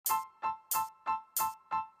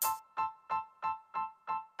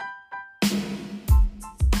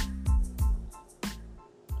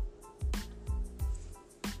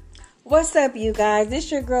What's up, you guys?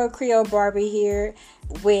 This your girl Creole Barbie here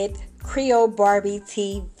with Creole Barbie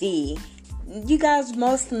TV. You guys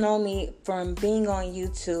most know me from being on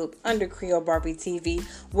YouTube under Creole Barbie TV,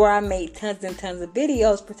 where I made tons and tons of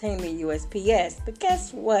videos pertaining to USPS. But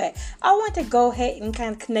guess what? I want to go ahead and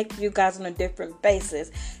kind of connect with you guys on a different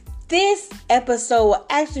basis. This episode will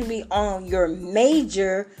actually be on your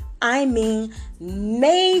major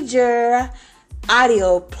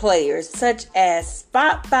audio players such as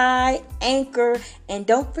Spotify, Anchor, and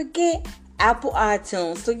don't forget Apple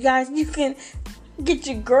iTunes. So you guys, you can get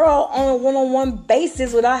your girl on a one-on-one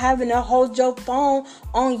basis without having to hold your phone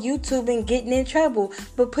on YouTube and getting in trouble.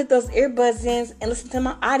 But put those earbuds in and listen to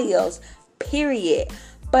my audios, period.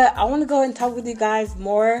 But I want to go ahead and talk with you guys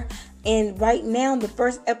more. And right now, the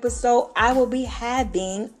first episode I will be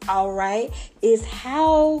having, is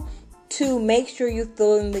how to make sure you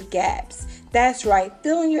fill in the gaps. That's right,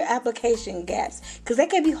 fill in your application gaps, because that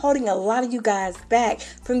could be holding a lot of you guys back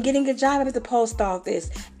from getting a job at the post office.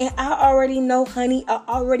 And I already know, honey,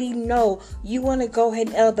 you want to go ahead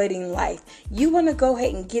and elevate in life. You want to go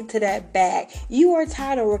ahead and get to that bag. You are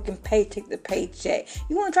tired of working paycheck to paycheck.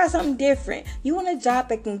 You want to try something different. You want a job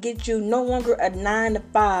that can get you no longer a 9 to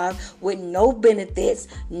 5 with no benefits,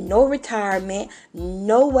 no retirement,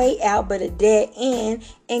 no way out but a dead end,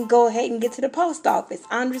 and go ahead and get to the post office.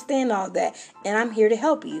 I understand all that, and I'm here to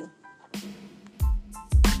help you.